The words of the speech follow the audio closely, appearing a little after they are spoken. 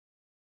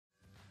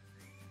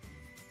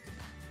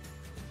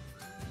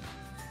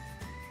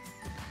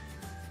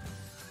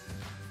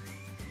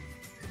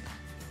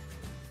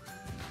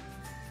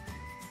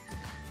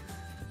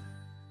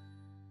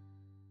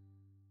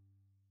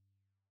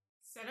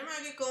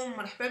عليكم،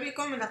 مرحبا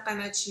بكم على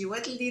قناه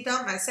شيوات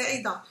لذيذه مع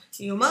سعيده.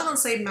 اليوم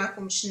غنصايب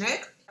معكم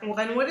شنيك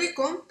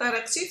وغنوريكم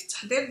طريقتي في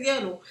التحضير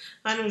ديالو.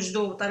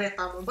 غنوجدوه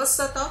بطريقه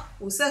مبسطه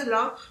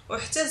وسهله،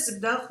 وحتى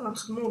الزبده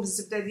غنخدموه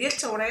بالزبده ديال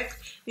التوريق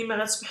اللي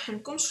ما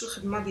غتفحمكمش في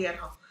الخدمه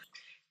ديالها.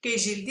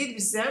 كيجي لذيذ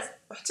بزاف،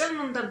 وحتى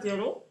المنظر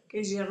ديالو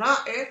كيجي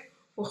رائع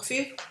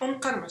وخفيف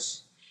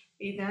ومقرمش.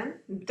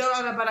 اذا نبداو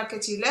على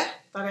بركه الله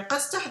طريقه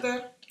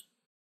التحضير.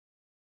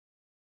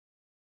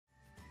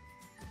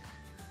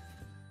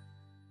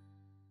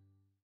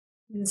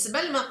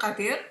 بالنسبه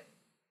للمقادير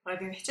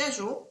غادي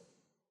نحتاجو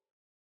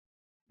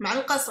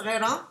معلقه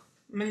صغيره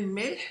من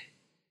الملح،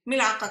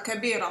 ملعقه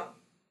كبيره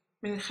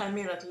من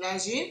خميرة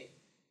العجين،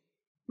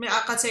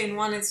 ملعقتين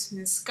ونصف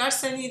من السكر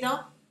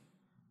سنيده،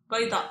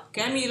 بيضه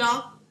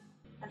كامله.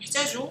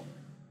 غنحتاجو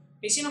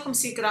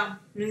 250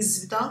 غرام من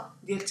الزبده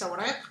ديال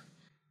التوريق،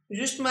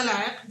 جوج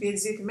ملاعق ديال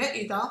زيت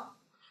المائده،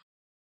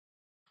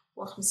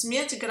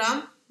 و500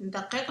 غرام من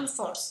دقيق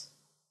الفورس.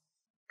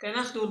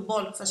 كناخدو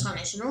البول فاش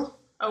غنعجنوه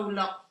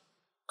اولا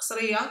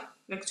قصريه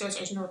الا كنتو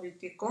تعجنوه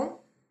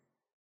بيديكم.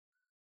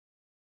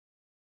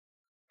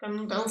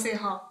 كنوضعو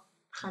فيها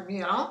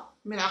خميره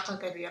ملعقه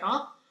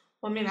كبيره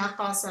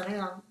وملعقه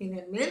صغيره من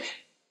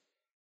الملح،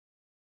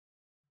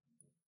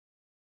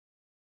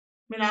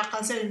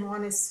 ملعقتين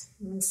ونصف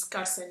من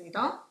السكر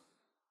سنيده،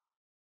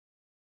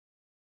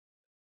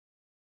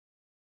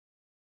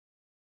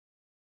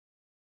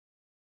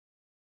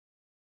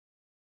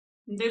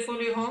 نضيفو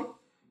ليهم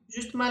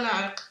جوج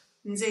ملاعق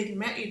من زيت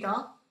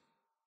المائده،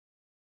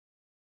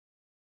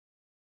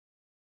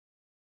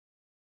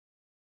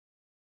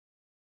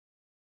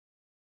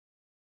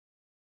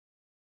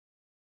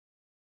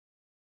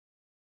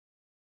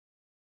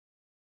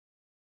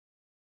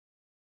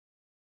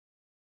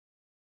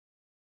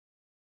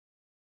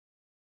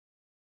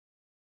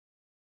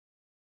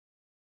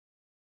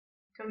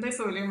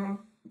 كنضيفو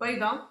عليهم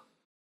بيضه،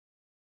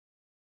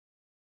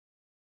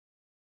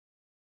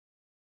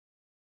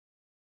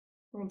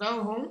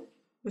 نوضعوهم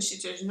باش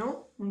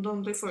يتعجنوا، ونبداو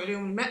نضيفو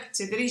عليهم الماء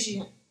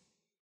تدريجيا.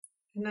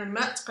 هنا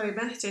الماء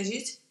تقريبا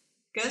احتاجيت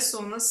كاس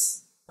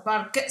ونص،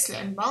 عبارة كأس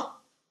العنبة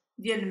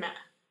ديال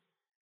الماء.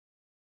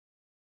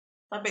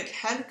 بطبيعة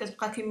الحال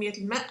كتبقى كمية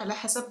الماء على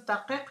حسب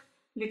الدقيق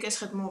اللي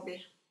كتخدمو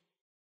به.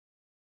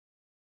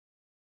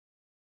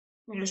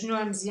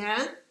 نعجنوها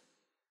مزيان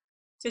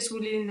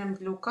تتولي لنا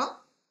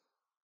مدلوكه،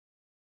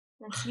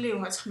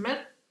 ونخليوها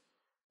تخمر،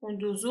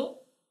 وندوزو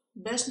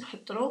باش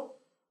نحضرو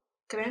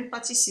كريم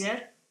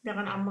باتيسيير اللي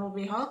غنعمرو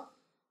بها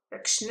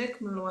داك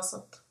الشنيك من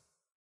الوسط.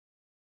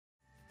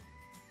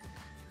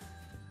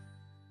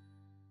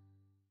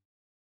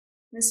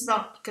 بالنسبه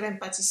لكريم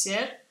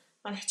باتيسيير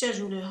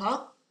غنحتاجو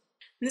ليها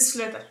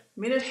نصف لتر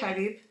من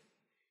الحليب،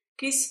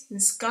 كيس من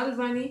سكر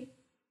الفاني،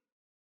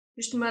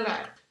 جوج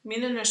ملاعق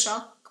من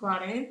النشا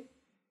كبارين،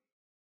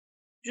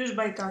 جوج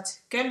بيضات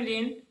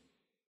كاملين،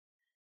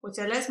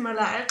 وثلاث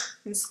ملاعق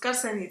من السكر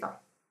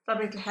سنيده.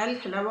 بطبيعه الحال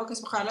الحلاوه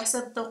كتبقى على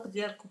حسب الذوق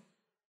ديالكم.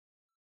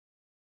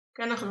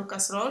 كناخدو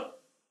كاسرول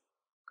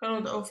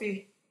كنوضعو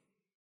فيه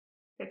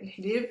داك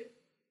الحليب،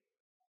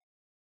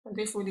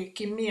 نضيفو ليه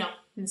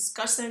كميه من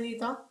السكر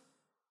سنيده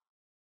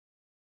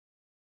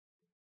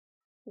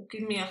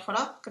وكميه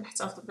اخرى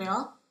كنحتفظ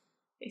بها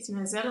حيت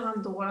مازال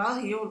غندورها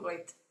هي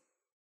والبيض.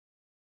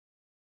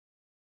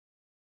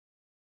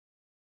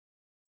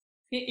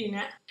 في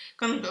اناء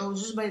كنوضعو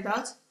جوج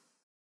بيضات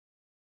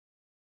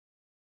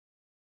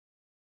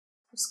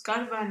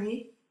وسكر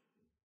فاني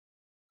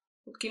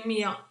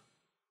والكميه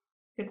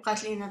اللي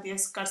بقات لينا ديال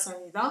السكر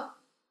سنيده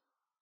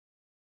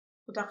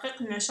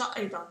ودقيق النشا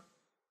ايضا.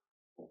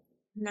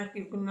 هنا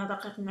كيف قلنا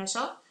دقيق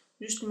النشا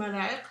جوج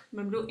ملاعق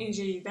مملوئين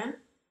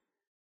جيدا،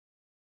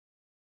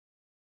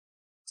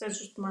 حتى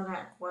جوج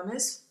ملاعق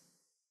ونصف،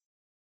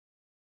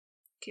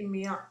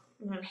 كميه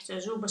ما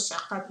نحتاجو باش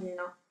تعقد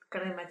لينا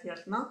الكريمه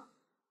ديالنا.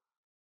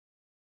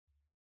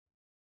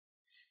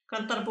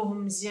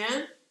 كنضربوهم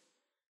مزيان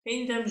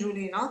يندمجوا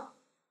لينا،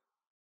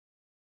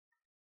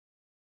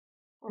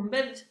 ومن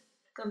بعد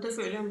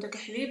كنضيفو عليهم داك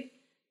الحليب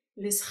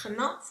اللي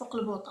سخنا فوق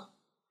البوطه.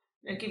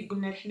 كيف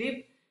قلنا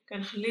الحليب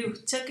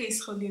كنخليوه حتى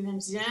كيسخن لينا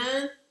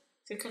مزيان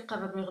حتى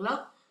كيقرب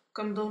يغلى،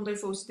 كنبداو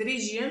نضيفوه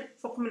تدريجيا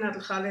فوق من هذا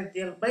الخليط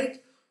ديال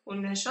البيض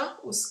والنشا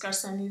والسكر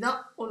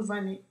سنيده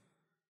والفاني.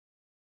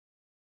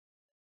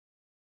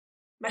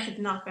 ما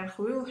حدنا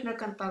كنخويوه وحنا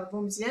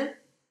كنطربوه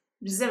مزيان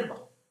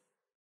بالزربه.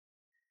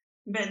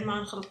 بعد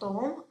ما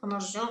نخلطوهم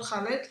نرجعو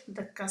الخليط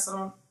لداك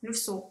الكاسرون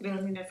نفسو اللي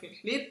غلينا فيه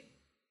الحليب،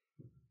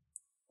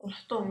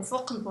 ونحطوهم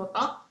فوق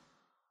البوطه،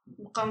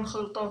 نبقاو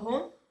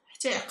نخلطوهم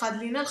حتى يعقد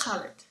لينا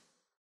الخليط.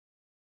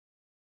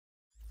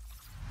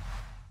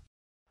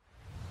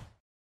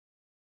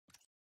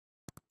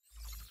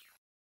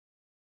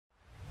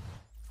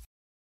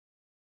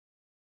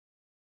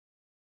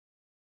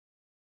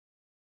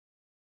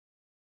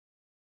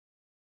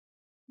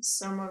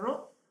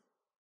 نستمروا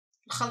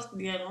الخلط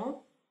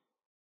ديالهم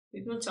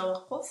بدون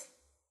توقف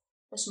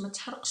باش ما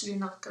تحرقش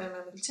لينا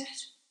الكريمه من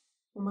التحت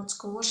وما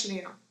تكورش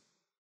لينا.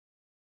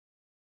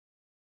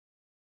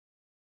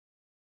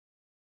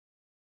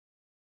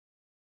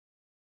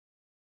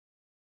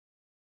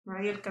 ها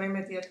هي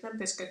الكريمه ديالتنا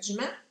بدات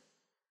كتجمع،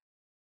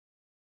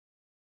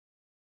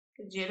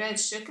 كتجي على هذا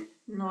الشكل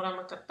من ورا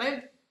ما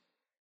كطيب.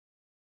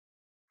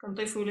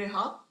 كنضيفوا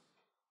ليها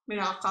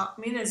ملعقه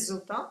من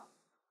الزبده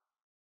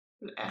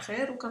في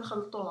الاخير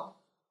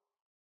وكنخلطوها.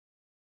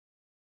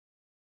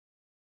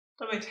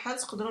 بطبيعه الحال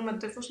تقدروا ما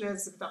تضيفوش ليها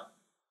الزبده،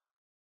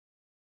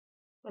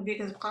 هذه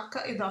كتبقى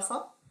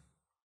كاضافه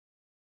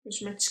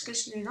باش ما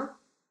تشكلش لينا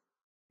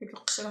ديك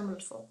القشره من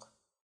الفوق.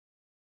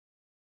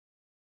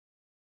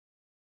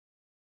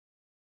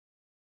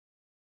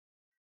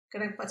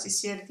 كريم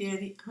باتيسيير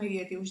ديالي ها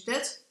هي دي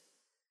وجدات،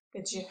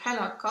 كتجي بحال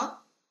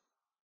هكا.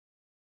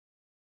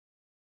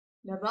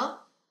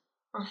 دابا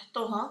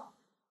غنحطوها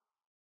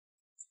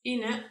في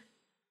اناء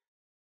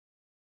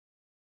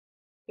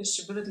باش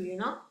تبرد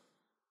لينا،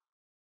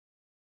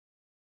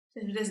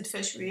 تبدا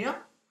تدفى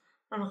شويه.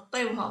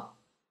 غنغطيوها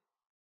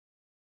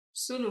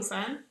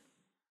بالسلوفان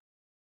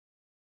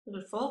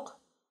للفوق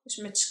باش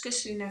ما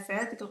تشكلش لينا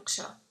فيها ديك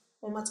القشره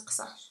وما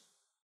تقصحش.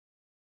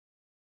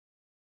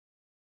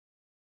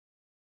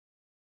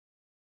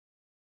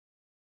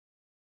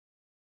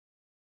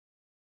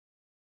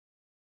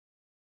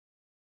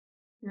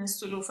 من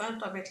السلوفان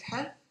بطبيعه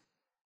الحال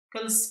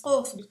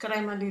كنلصقوه في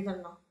الكريمه اللي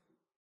درنا،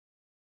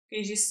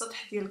 كيجي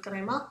السطح ديال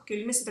الكريمه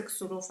كيلمس داك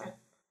السلوفان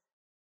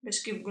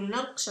باش كيف قلنا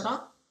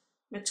القشره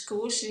ما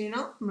تكوش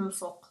لينا من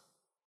الفوق.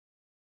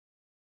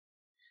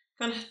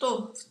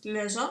 كنحطوه في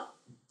الثلاجه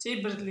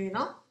تيبرد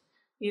لينا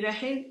الى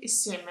حين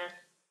الاستعمال.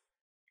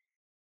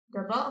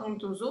 دابا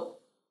غندوزو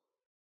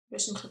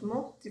باش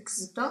نخدمو ديك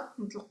الزبده.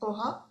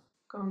 نطلقوها،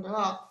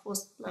 كنضعوها في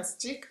وسط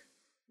بلاستيك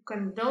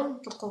وكنبداو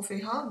نطلقو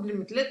فيها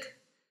بالمدلك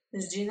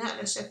باش تجينا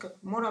على شكل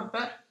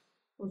مربع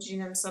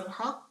وتجينا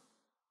مسرحه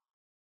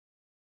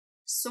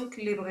السمك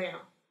اللي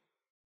بغينا.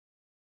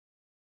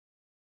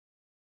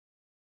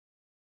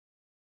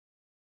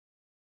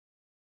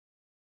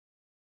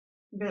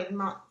 بعد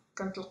ما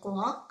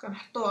كنطلقوها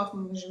كنحطوها في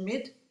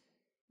المجمد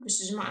باش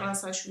تجمع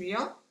راسها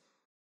شويه،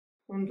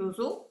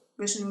 وندوزو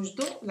باش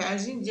نوجدو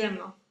العجين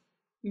ديالنا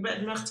من بعد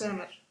ما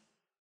اختمر.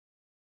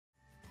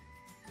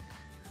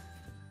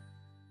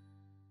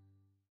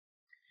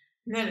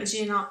 هنا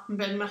العجينه من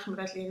بعد ما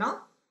خمرات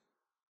لينا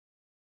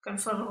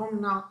كنفرغو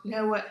منها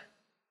الهواء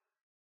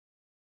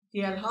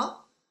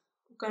ديالها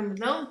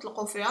وكنبداو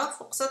نطلقو فيها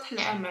فوق سطح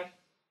العمل.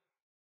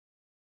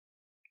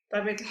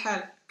 بطبيعه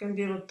الحال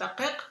كنديرو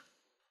الدقيق،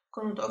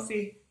 كنوضعو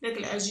فيه داك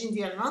العجين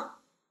ديالنا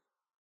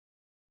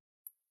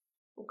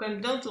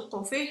وكنبداو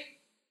نطلقو فيه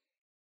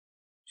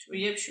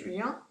شويه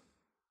بشويه.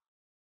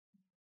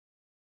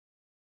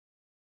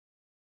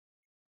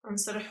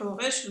 غنسرحوه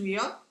غير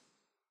شويه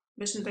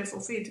باش نضيفو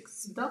فيه ديك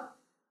الزبده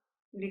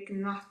اللي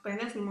كنا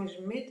حطينا في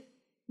المجمد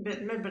بعد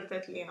ما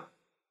بردات لينا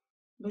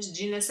باش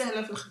تجينا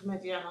سهله في الخدمه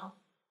ديالها.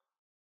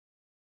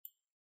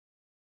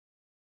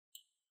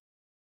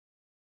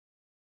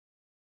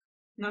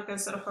 هنا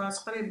كنسرحوها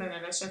تقريبا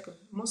على شكل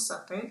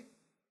مستطيل.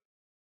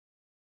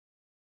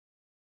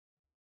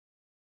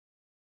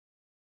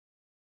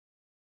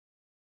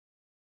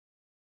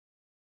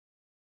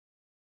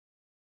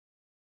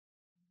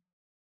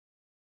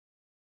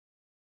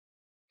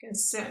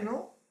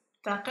 كنستعنو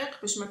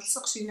دقيق باش ما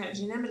تلصقش لينا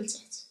العجينه من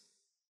التحت.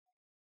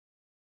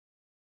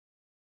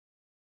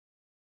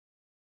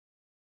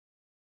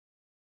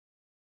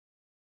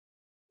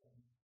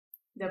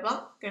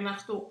 دابا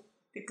كناخدو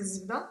ديك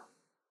الزبده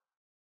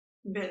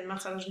بعد ما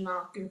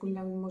خرجنا كيف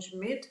قلنا من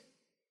المجمد،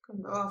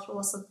 كنضعوها في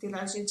الوسط ديال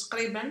العجين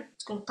تقريبا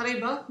تكون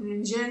قريبه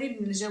من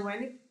جانب من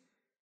الجوانب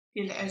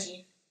ديال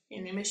العجين،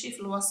 يعني ماشي في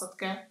الوسط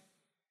كاع،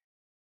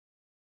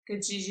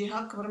 كتجي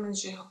جهه كبر من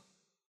جهه.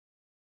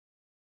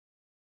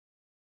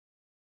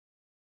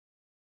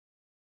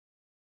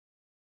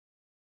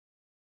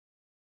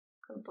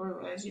 كنطويو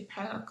العجين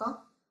بحال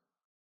هكا.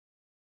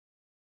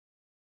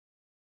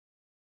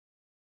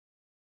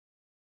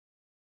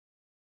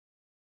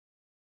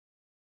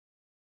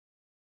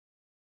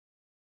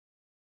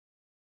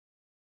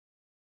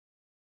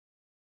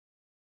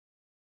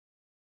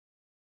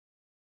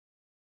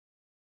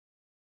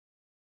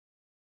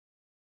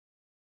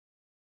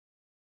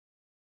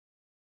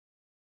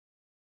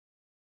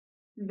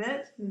 من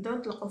بعد نبداو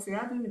نطلقو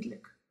فيها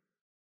بالمدلك،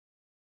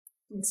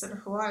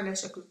 نسرحوها على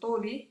شكل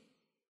طولي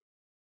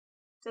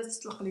حتى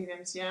تطلق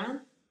لينا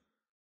مزيان،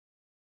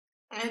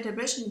 عاد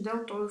باش نبداو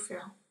نطويو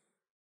فيها.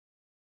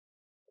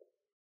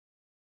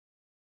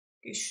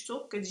 كي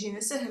شفتو كتجينا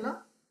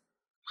سهله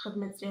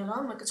الخدمه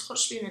ديالها، ما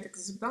كتخرجش لينا داك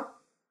الزبده،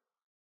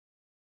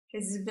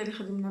 حيت الزبده اللي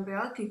خدمنا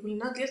بها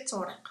كيقولنا ديال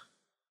التوريق.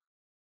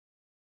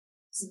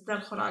 الزبده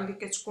الاخرى اللي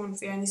كتكون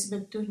فيها نسبه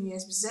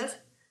دهنيات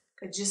بزاف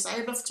كتجي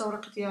صعيبه في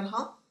التوريق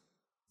ديالها،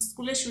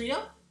 كل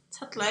شويه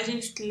تحط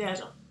العجين في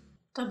الثلاجه.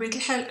 طبيعه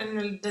الحال ان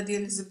اللذه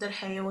ديال الزبده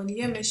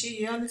الحيوانيه ماشي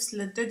هي نفس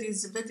اللذه ديال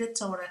الزبده ديال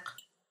التوريق،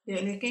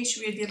 يعني كاين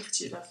شويه ديال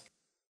الاختلاف،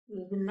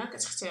 البنه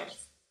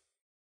كتختلف.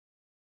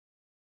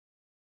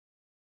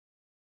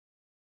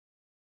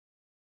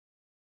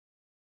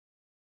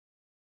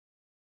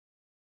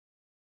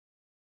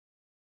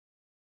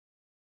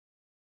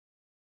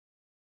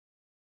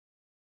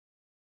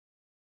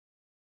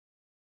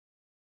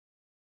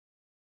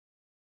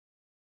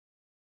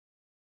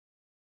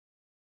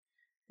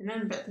 هنا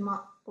من بعد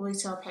ما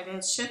طويتها بحال هذا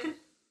الشكل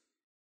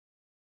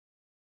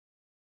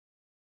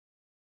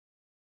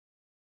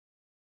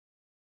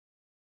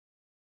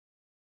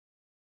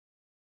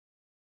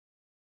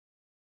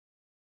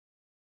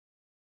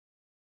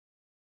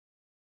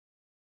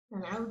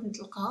نعاود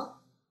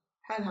نطلقها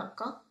بحال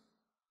هكا.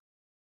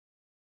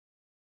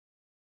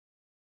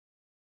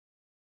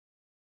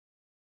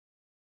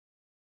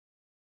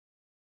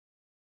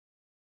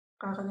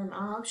 كنغلي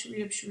معاها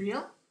بشويه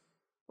بشويه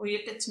وهي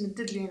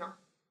كتمدد لينا.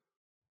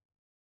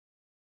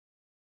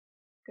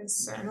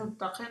 كنستعملو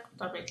الدقيق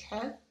بطبيعه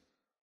الحال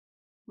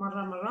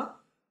مره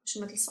مره باش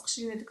ما تلصقش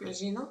لينا ديك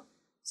العجينه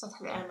في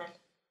سطح العمل.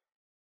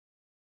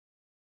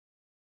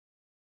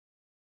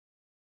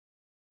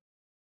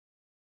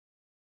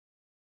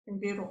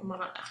 نديرو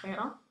المره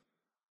الاخيره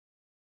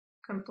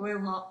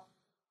كنطويوها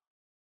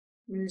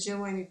من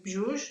الجوانب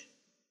بجوج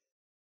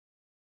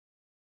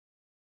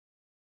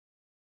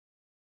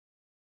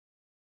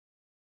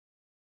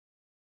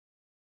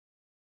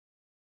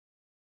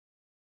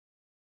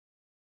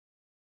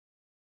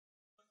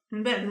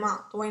من بعد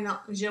ما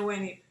طوينا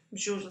الجوانب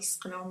بجوج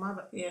لصقناهم مع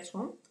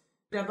بعضياتهم.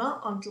 دابا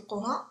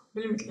غنطلقوها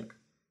بالمدلك.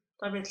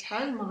 بطبيعه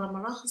الحال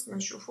مره خصنا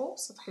نشوفو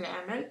سطح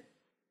العمل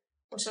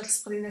واش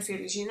غتلصق لينا فيه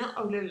العجينه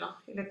او لا.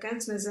 الا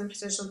كانت مازال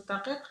محتاجه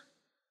للدقيق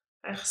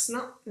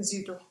خصنا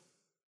نزيدوه.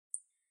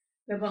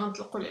 دابا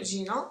غنطلقوا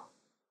العجينه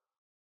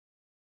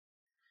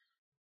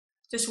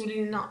حتى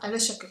تولي لنا على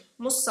شكل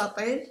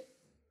مستطيل.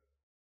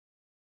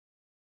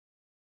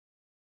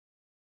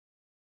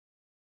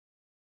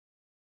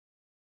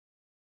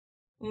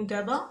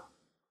 ودابا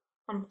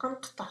غنبقى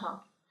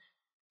نقطعها.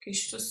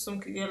 كيشفتوا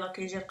السمك ديالها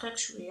كيجي رقيق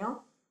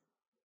شويه،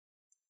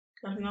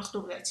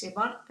 كناخذوا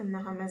بالاعتبار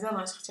انها مازال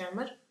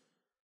غتختمر.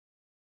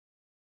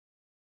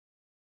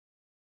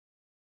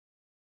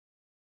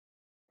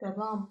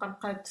 دابا غنبقى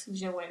نقاد في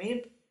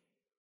الجوانب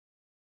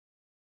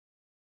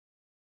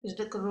باش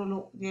داك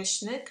الرولو ديال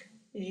الشنيك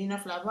يجينا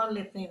في العبار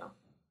اللي بغينا.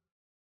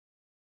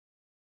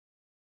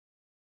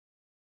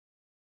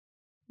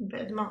 من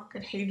بعد ما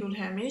كنحيدو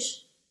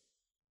الهامش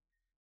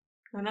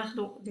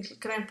غناخدو ديك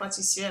الكريم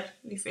باتيسيير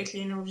اللي فايت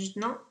لينا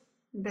وجدنا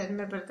من بعد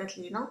ما بردات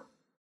لينا،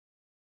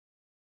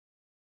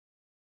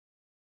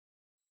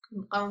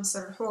 نبقاو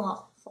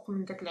نسرحوها فوق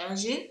من داك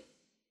العجين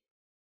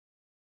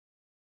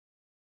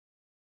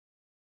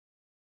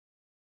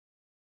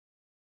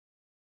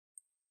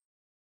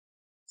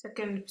حتى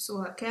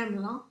كنلبسوها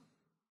كامله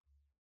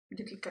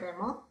بديك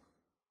الكريمه.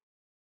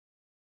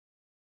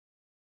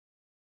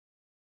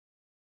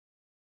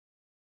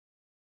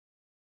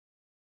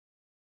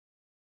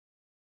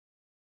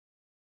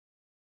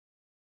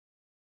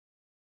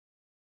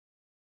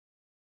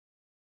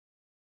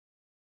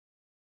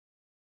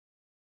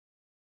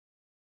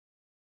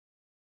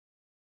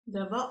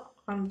 دابا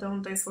غنبداو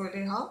نضيفو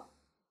عليها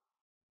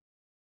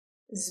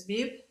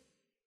الزبيب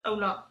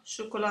اولا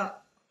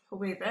شوكولا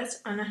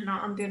حبيبات. انا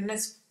هنا غندير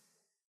نصف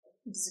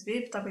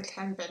الزبيب بطبيعه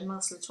الحال من بعد ما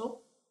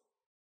غسلته،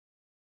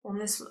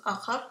 والنصف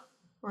الاخر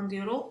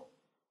غنديرو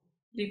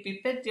لي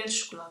بيبيت ديال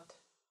الشوكولات.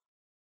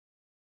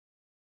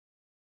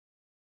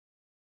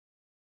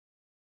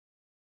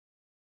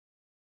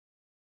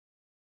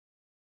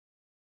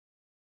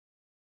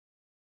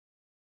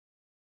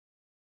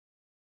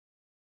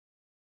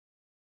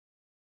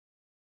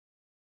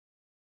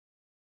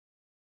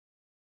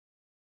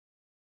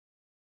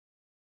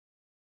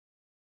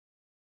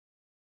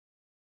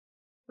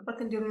 دابا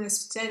كنديرو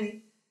النصف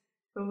الثاني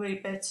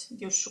حبيبات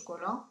ديال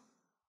الشوكولا.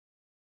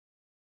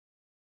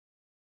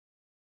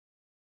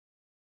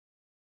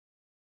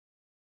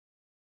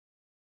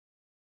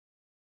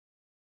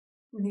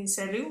 ملي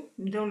نساليو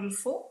نبداو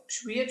نلفو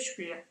بشويه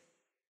بشويه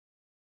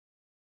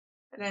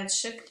على هذا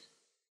الشكل.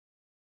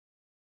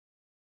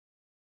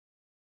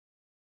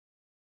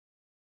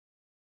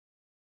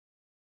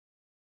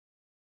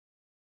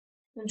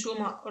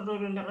 نتوما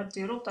الرولو اللي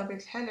غديرو بطبيعه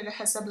الحال على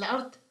حسب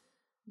العرض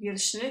ديال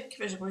الشنيك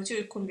كيفاش بغيتو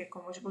يكون لكم،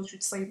 واش بغيتو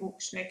تصايبوا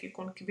شنيك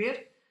يكون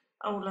كبير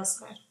اولا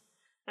صغير.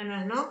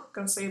 انا هنا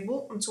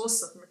كنصايبو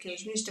متوسط، ما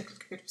كيعجبنيش داك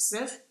الكبير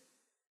بزاف.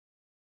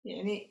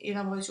 يعني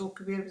الا بغيتو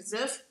كبير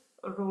بزاف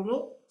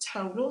الرولو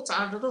تحاولوا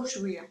تعرضوه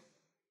شويه.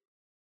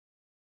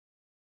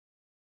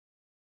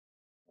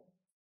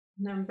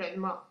 هنا من بعد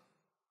ما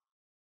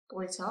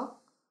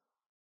طويتها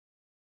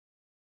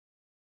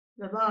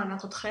دابا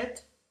غناخد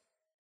خيط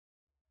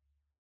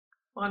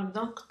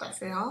وغنبدا نقطع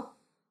فيها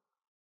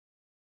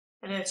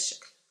على هذا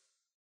الشكل.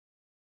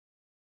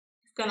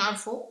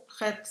 كنعرفوا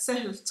الخيط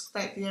سهل في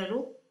التقطيع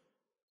ديالو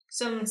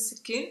اكثر من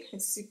السكين، حيت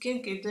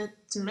السكين كيبدا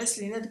تماس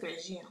لينا ديك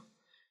العجينه.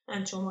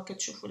 هانتوما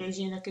كتشوفوا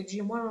العجينه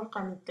كتجي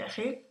مرقه من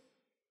الداخل.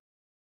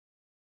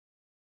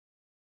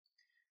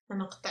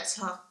 انا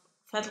قطعتها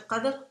في هذا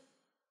القدر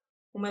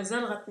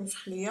ومازال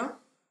غتنفخ ليا.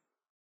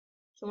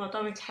 نتوما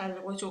طبيعه الحال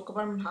الا بغيتوه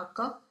كبر من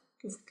هكا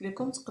كيف قلت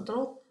لكم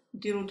تقدروا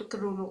ديروا داك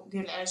الرولو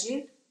ديال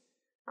العجين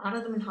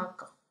عرض من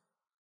هكا.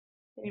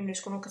 يعني ملي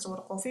تكونوا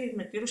كتورقوا فيه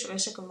ما ديروش على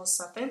شكل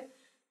مستطيل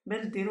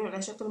بل ديروه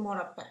على شكل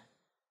مربع.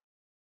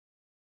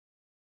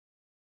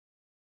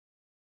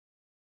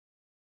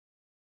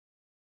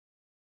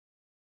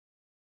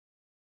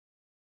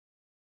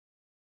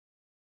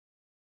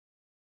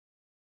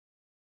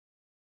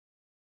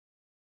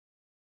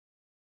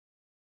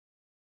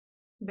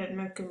 بعد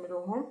ما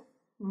نكملوهم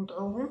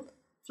نوضعوهم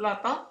في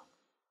لاطا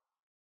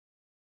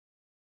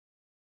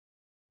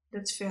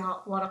درت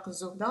فيها ورق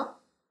الزبده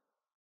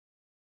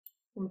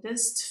ونبدا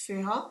نستف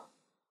فيها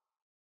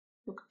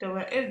دوك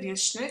الدوائر ديال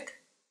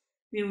الشنيك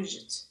اللي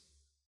وجدت.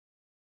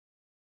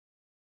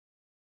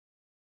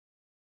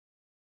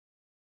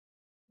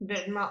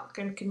 بعد ما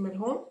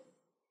كنكملهم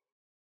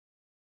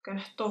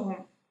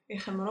كنحطوهم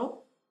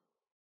يخمروا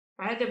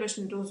عاد باش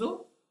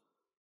ندوزو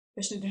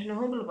باش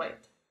ندهنوهم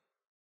بالبيض.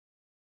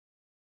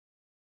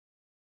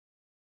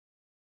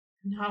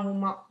 ها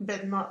هما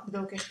بعد ما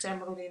بداو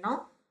كيختمروا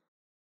لينا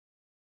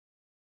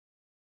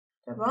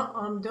دابا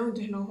غنبداو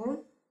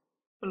ندهنوهم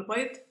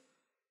بالبيض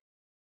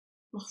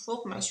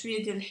مخفوق مع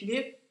شويه ديال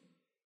الحليب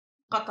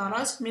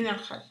قطرات من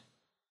الخل.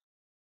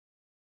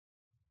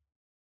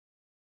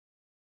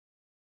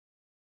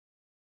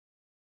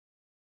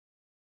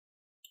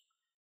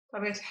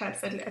 بطبيعه الحال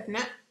في هذه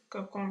الاثناء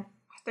كنكون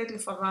حطيت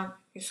الفران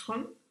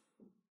يسخن،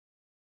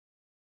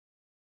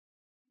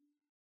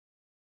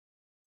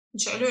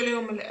 نشعلو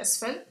عليهم من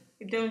الاسفل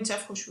يبداو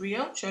ينتفخوا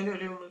شويه ونشعلو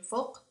عليهم من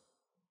الفوق.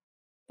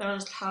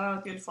 درجه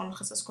الحراره ديال الفرن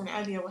خاصها تكون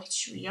عاليه واحد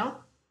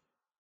شويه.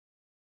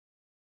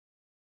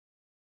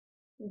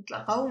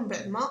 نتلاقاو من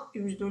بعد ما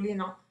يوجدوا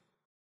لينا.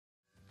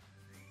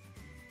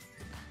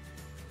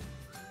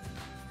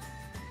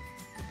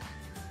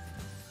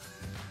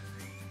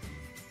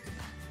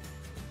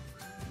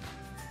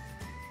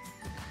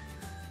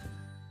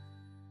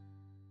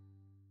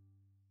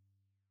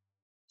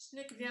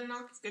 الشنيك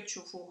ديالنا كيف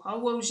كتشوفوا ها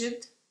هو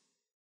وجد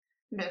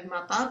بعد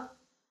ما طاب،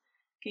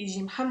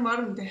 كيجي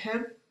محمر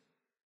مذهب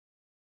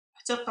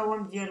حتى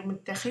القوام ديالو من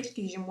الداخل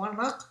كيجي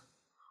مورق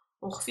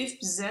وخفيف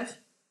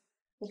بزاف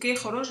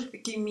وكيخرج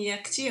بكميه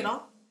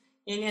كثيره.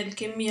 يعني هاد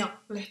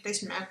الكميه اللي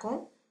حطيت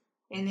معكم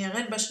يعني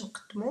غير باش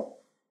نقدمو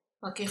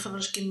راه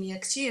كيخرج كميه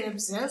كثيره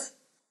بزاف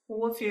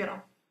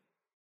ووفيره.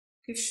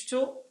 كيف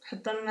شفتوا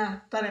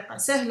حضرناه بطريقه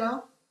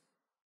سهله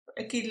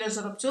واكيد الا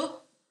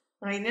جربتوه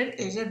غينال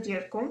الاعجاب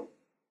ديالكم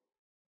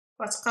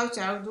وتبقاو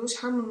تعاودوا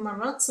شحال من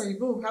مره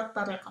تصايبوه بهذه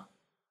الطريقه.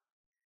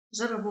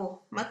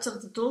 جربوه ما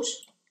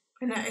ترددوش،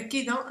 انا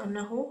اكيده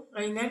انه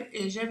غينال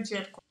الاعجاب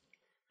ديالكم.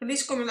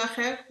 خليتكم على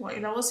خير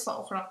والى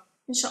وصفه اخرى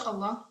ان شاء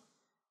الله،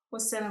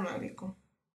 والسلام عليكم.